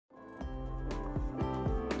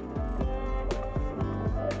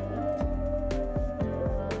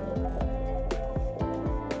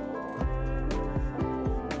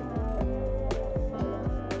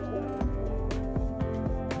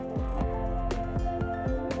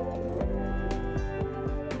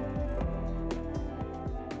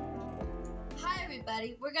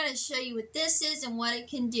everybody. We're going to show you what this is and what it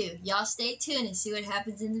can do. Y'all stay tuned and see what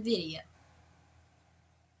happens in the video.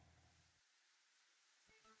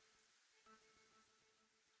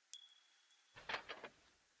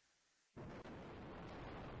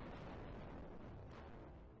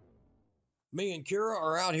 Me and Kira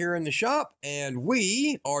are out here in the shop, and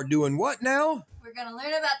we are doing what now? We're going to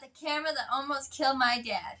learn about the camera that almost killed my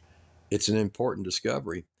dad. It's an important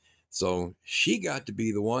discovery. So she got to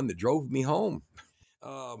be the one that drove me home.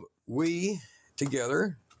 We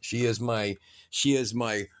together, she is my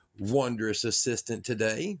wondrous assistant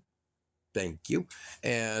today. Thank you.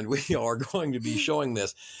 And we are going to be showing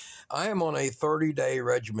this. I am on a 30-day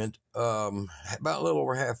regimen, about a little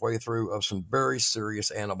over halfway through, of some very serious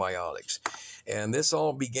antibiotics. And this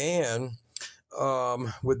all began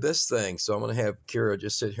with this thing. So I'm going to have Kira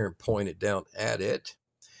just sit here and point it down at it.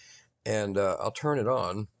 And I'll turn it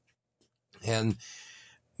on. And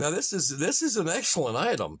now this is an excellent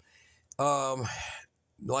item.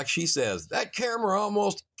 Like she says, that camera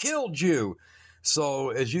almost killed you. So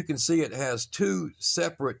as you can see, it has two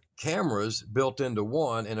separate cameras built into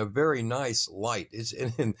one and a very nice light.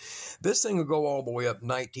 And this thing will go all the way up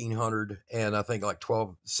 1900 and I think like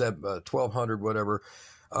 1200, whatever,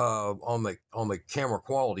 on the camera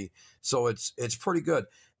quality. So it's pretty good.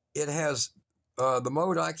 It has the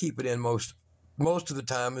mode I keep it in most of the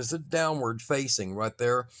time is the downward facing right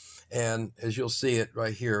there. And as you'll see it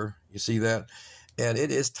right here, you see that? And it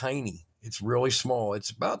is tiny. It's really small.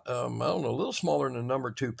 It's about, I don't know, a little smaller than a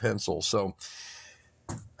number 2 pencil. So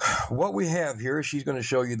what we have here, she's going to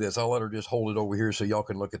show you this. I'll let her just hold it over here so y'all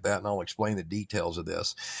can look at that, and I'll explain the details of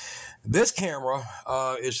this. This camera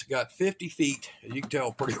is got 50 feet. As you can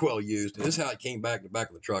tell, pretty well used. This is how it came back in the back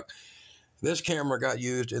of the truck. This camera got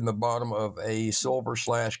used in the bottom of a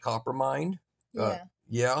silver/copper mine.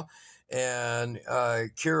 Yeah. And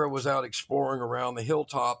Kira was out exploring around the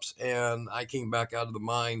hilltops, and I came back out of the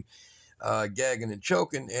mine gagging and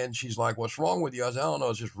choking, and she's like, "What's wrong with you?" I said, "I don't know,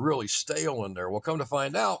 it's just really stale in there." Well, come to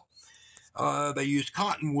find out, they used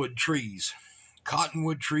cottonwood trees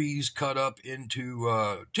cut up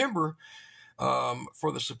into timber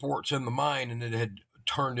for the supports in the mine, and it had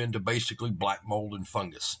turned into basically black mold and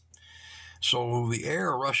fungus. So the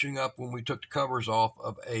air rushing up when we took the covers off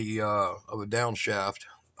of a downshaft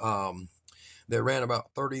that ran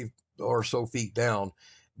about 30 or so feet down,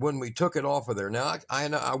 when we took it off of there. Now,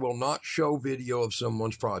 I will not show video of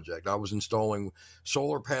someone's project. I was installing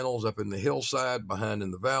solar panels up in the hillside behind in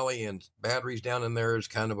the valley, and batteries down in there is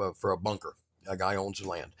kind of for a bunker. A guy owns the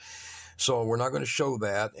land. So we're not going to show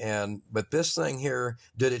that. But this thing here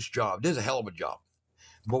did its job. Did a hell of a job.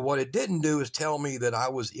 But what it didn't do is tell me that I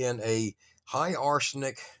was in a high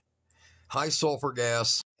arsenic, high sulfur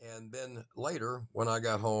gas. And then later, when I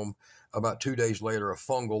got home, about 2 days later, a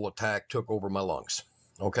fungal attack took over my lungs.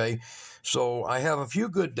 Okay, so I have a few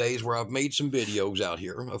good days where I've made some videos out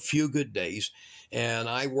here, a few good days, and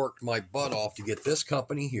I worked my butt off to get this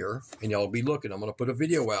company here, and y'all be looking. I'm going to put a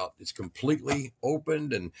video out. It's completely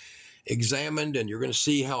opened and examined, and you're going to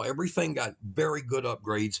see how everything got very good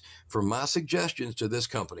upgrades from my suggestions to this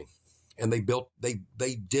company. And they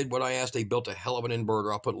did what I asked. They built a hell of an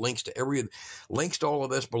inverter. I'll put links to all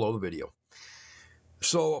of this below the video.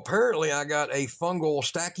 So apparently I got a fungal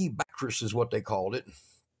Stachybotrys is what they called it.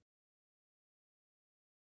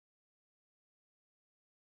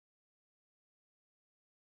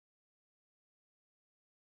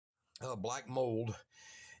 Black mold,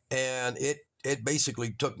 and it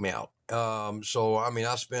basically took me out. So I mean,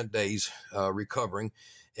 I spent days recovering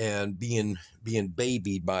and being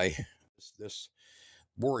babied by this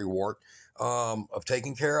worrywart of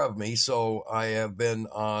taking care of me. So I have been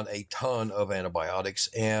on a ton of antibiotics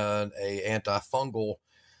and antifungal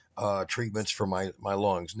treatments for my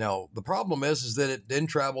lungs. Now the problem is that it then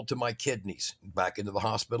traveled to my kidneys. Back into the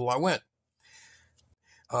hospital I went.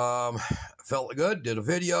 Felt good, did a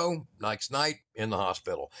video, next night in the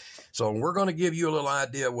hospital. So we're going to give you a little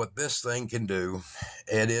idea of what this thing can do.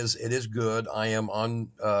 It is good. I'm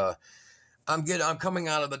coming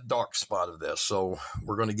out of the dark spot of this, so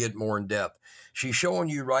we're going to get more in depth. She's showing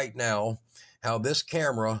you right now how this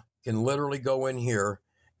camera can literally go in here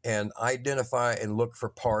and identify and look for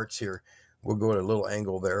parts here. We'll go at a little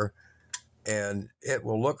angle there, and it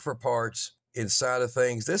will look for parts inside of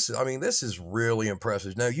things. This is really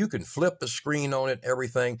impressive. Now you can flip the screen on it,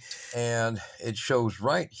 everything, and it shows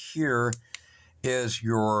right here is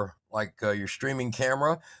your streaming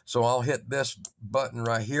camera. So I'll hit this button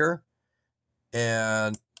right here,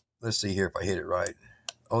 and let's see here if I hit it right.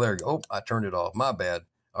 Oh, there you go. Oh, I turned it off. My bad.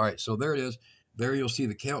 All right, so there it is. There you'll see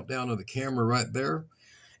the countdown of the camera right there.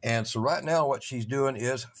 And so right now what she's doing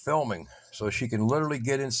is filming. So she can literally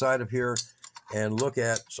get inside of here and look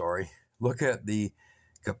at the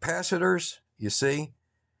capacitors, you see,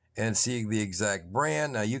 and see the exact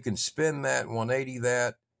brand. Now you can spin that, 180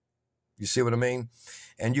 that, you see what I mean?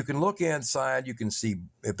 And you can look inside, you can see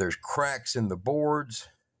if there's cracks in the boards,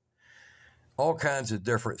 all kinds of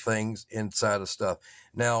different things inside of stuff.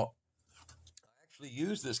 Now, I actually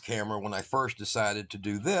used this camera when I first decided to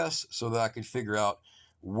do this so that I could figure out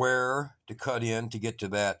where to cut in to get to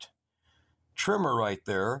that trimmer right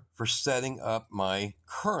there for setting up my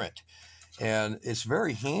current. And it's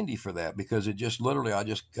very handy for that because it just literally, I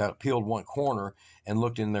just got peeled one corner and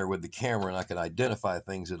looked in there with the camera and I could identify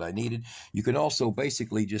things that I needed. You can also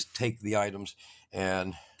basically just take the items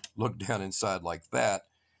and look down inside like that.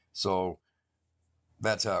 So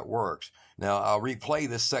that's how it works. Now I'll replay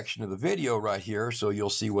this section of the video right here so you'll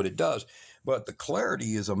see what it does. But the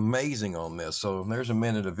clarity is amazing on this. So there's a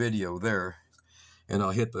minute of video there. And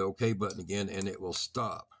I'll hit the OK button again and it will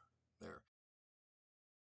stop there.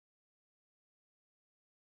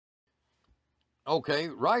 Okay,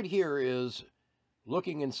 right here is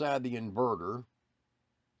looking inside the inverter.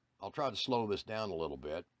 I'll try to slow this down a little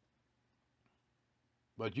bit.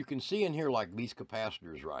 But you can see in here like these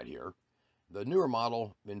capacitors right here. The newer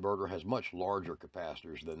model inverter has much larger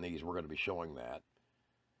capacitors than these. We're going to be showing that.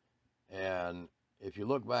 And if you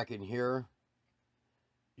look back in here,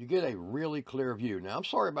 you get a really clear view. Now, I'm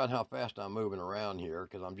sorry about how fast I'm moving around here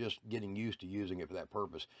because I'm just getting used to using it for that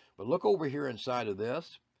purpose. But look over here inside of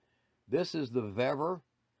this. This is the Vever.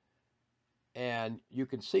 And you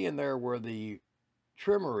can see in there where the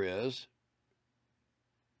trimmer is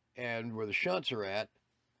and where the shunts are at.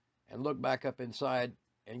 And look back up inside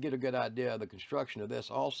and get a good idea of the construction of this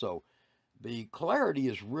also. The clarity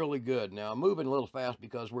is really good. Now, I'm moving a little fast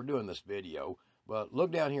because we're doing this video. But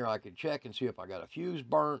look down here, I can check and see if I got a fuse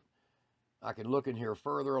burnt. I can look in here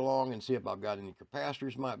further along and see if I've got any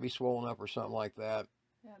capacitors might be swollen up or something like that.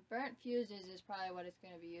 Yeah, burnt fuses is probably what it's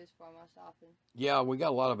going to be used for most often. Yeah, we got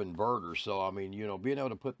a lot of inverters. So, I mean, you know, being able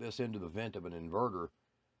to put this into the vent of an inverter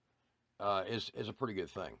is a pretty good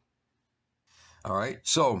thing. All right,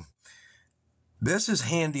 so this is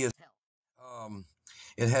handy as hell.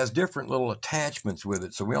 It has different little attachments with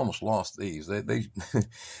it, so we almost lost these. This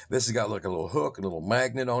has got like a little hook, a little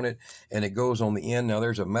magnet on it, and it goes on the end. Now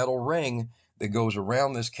there's a metal ring that goes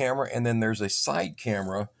around this camera, and then there's a side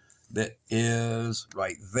camera that is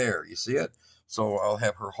right there. You see it? So I'll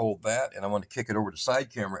have her hold that, and I want to kick it over to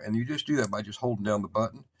side camera, and you just do that by just holding down the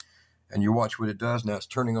button, and you watch what it does. Now it's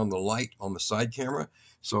turning on the light on the side camera.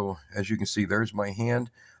 So as you can see, there's my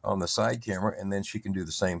hand on the side camera, and then she can do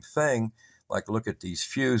the same thing. Like, look at these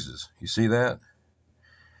fuses. You see that?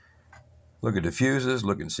 Look at the fuses.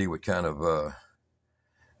 Look and see what kind of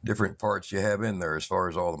different parts you have in there as far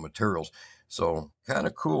as all the materials. So kind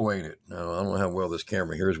of cool, ain't it? Now, I don't know how well this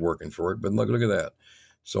camera here is working for it, but look at that.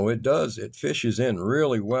 So it fishes in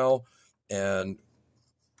really well, and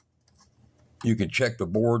you can check the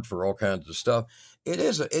board for all kinds of stuff. It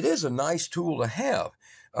is a nice tool to have.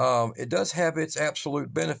 It does have its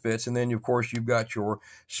absolute benefits, and then of course you've got your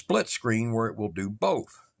split screen where it will do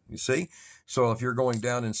both, you see? So if you're going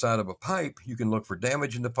down inside of a pipe, you can look for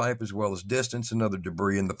damage in the pipe as well as distance and other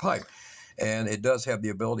debris in the pipe. And it does have the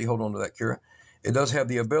ability, hold on to that, Kira, it does have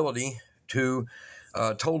the ability to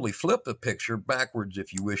totally flip the picture backwards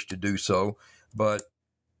if you wish to do so, but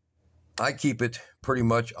I keep it pretty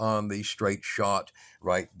much on the straight shot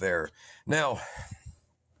right there. Now,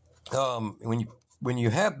 when you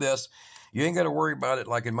have this, you ain't got to worry about it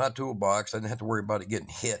like in my toolbox. I didn't have to worry about it getting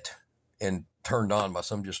hit and turned on by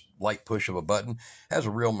some just light push of a button. It has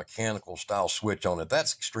a real mechanical style switch on it.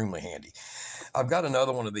 That's extremely handy. I've got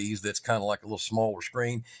another one of these that's kind of like a little smaller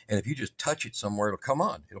screen, and if you just touch it somewhere, it'll come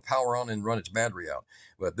on. It'll power on and run its battery out.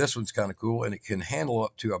 But this one's kind of cool, and it can handle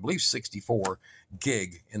up to, I believe, 64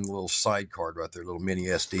 gig in the little side card right there, little mini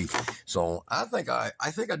SD. So I think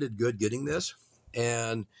I did good getting this.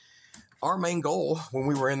 And our main goal when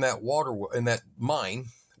we were in that mine,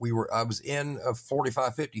 I was in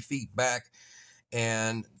 45, 50 feet back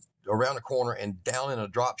and around a corner and down in a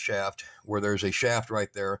drop shaft where there's a shaft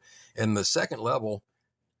right there. And the second level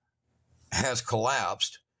has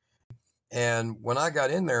collapsed. And when I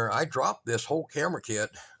got in there, I dropped this whole camera kit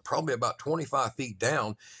probably about 25 feet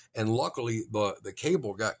down. And luckily the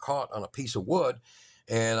cable got caught on a piece of wood,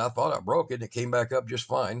 and I thought I broke it, and it came back up just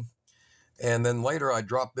fine. And then later I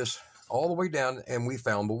dropped this all the way down, and we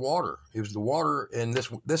found the water. It was the water, and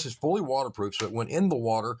this is fully waterproof, so it went in the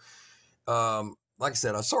water. Like I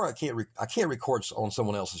said, I'm sorry I can't record on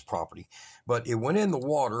someone else's property, but it went in the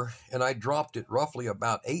water, and I dropped it roughly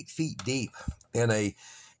about 8 feet deep in a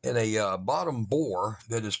and a bottom bore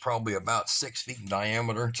that is probably about 6 feet in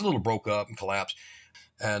diameter. It's a little broke up and collapsed.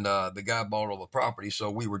 And the guy bought all the property,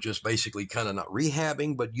 so we were just basically kind of not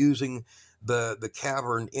rehabbing, but using the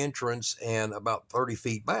cavern entrance and about 30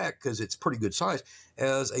 feet back, because it's pretty good size,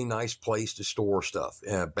 as a nice place to store stuff,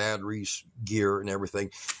 batteries, gear, and everything.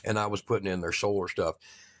 And I was putting in their solar stuff.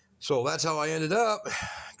 So that's how I ended up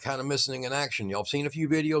kind of missing in action. Y'all have seen a few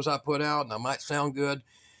videos I put out, and I might sound good,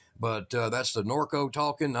 but that's the Norco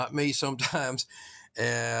talking, not me sometimes.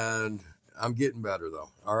 And I'm getting better, though.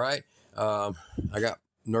 All right. I got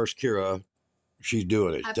Nurse Kira. She's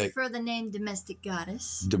doing it. I prefer the name Domestic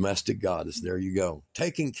Goddess. Domestic Goddess. There you go.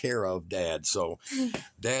 Taking care of Dad. So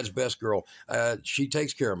Dad's best girl. She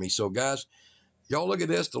takes care of me. So guys, y'all look at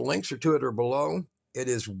this. The links to it are below. It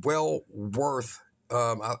is well worth.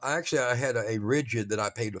 I had a rigid that I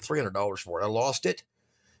paid $300 for. I lost it.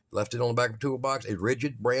 Left it on the back of a toolbox. A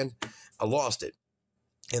rigid brand. I lost it.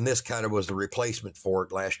 And this kind of was the replacement for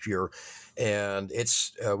it last year. And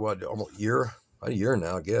it's, almost a year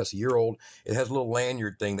now, I guess, a year old. It has a little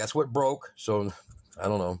lanyard thing. That's what broke. So, I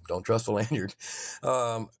don't know. Don't trust the lanyard.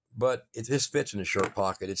 But it just fits in the shirt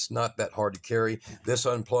pocket. It's not that hard to carry. This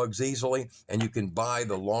unplugs easily. And you can buy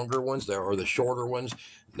the longer ones or the shorter ones.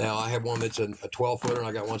 Now, I have one that's a 12-footer, and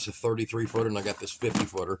I got one that's a 33-footer, and I got this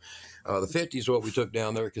 50-footer. The 50 is what we took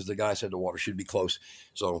down there because the guy said the water should be close.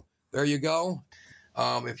 So, there you go.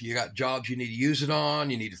 If you got jobs you need to use it on,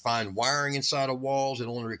 you need to find wiring inside of walls. It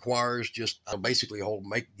only requires just basically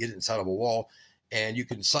get it inside of a wall, and you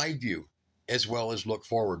can side view as well as look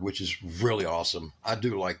forward, which is really awesome. I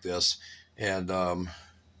do like this, and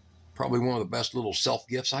probably one of the best little self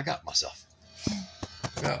gifts I got myself.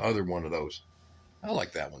 Got other one of those. I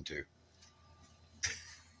like that one too.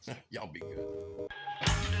 Y'all be good.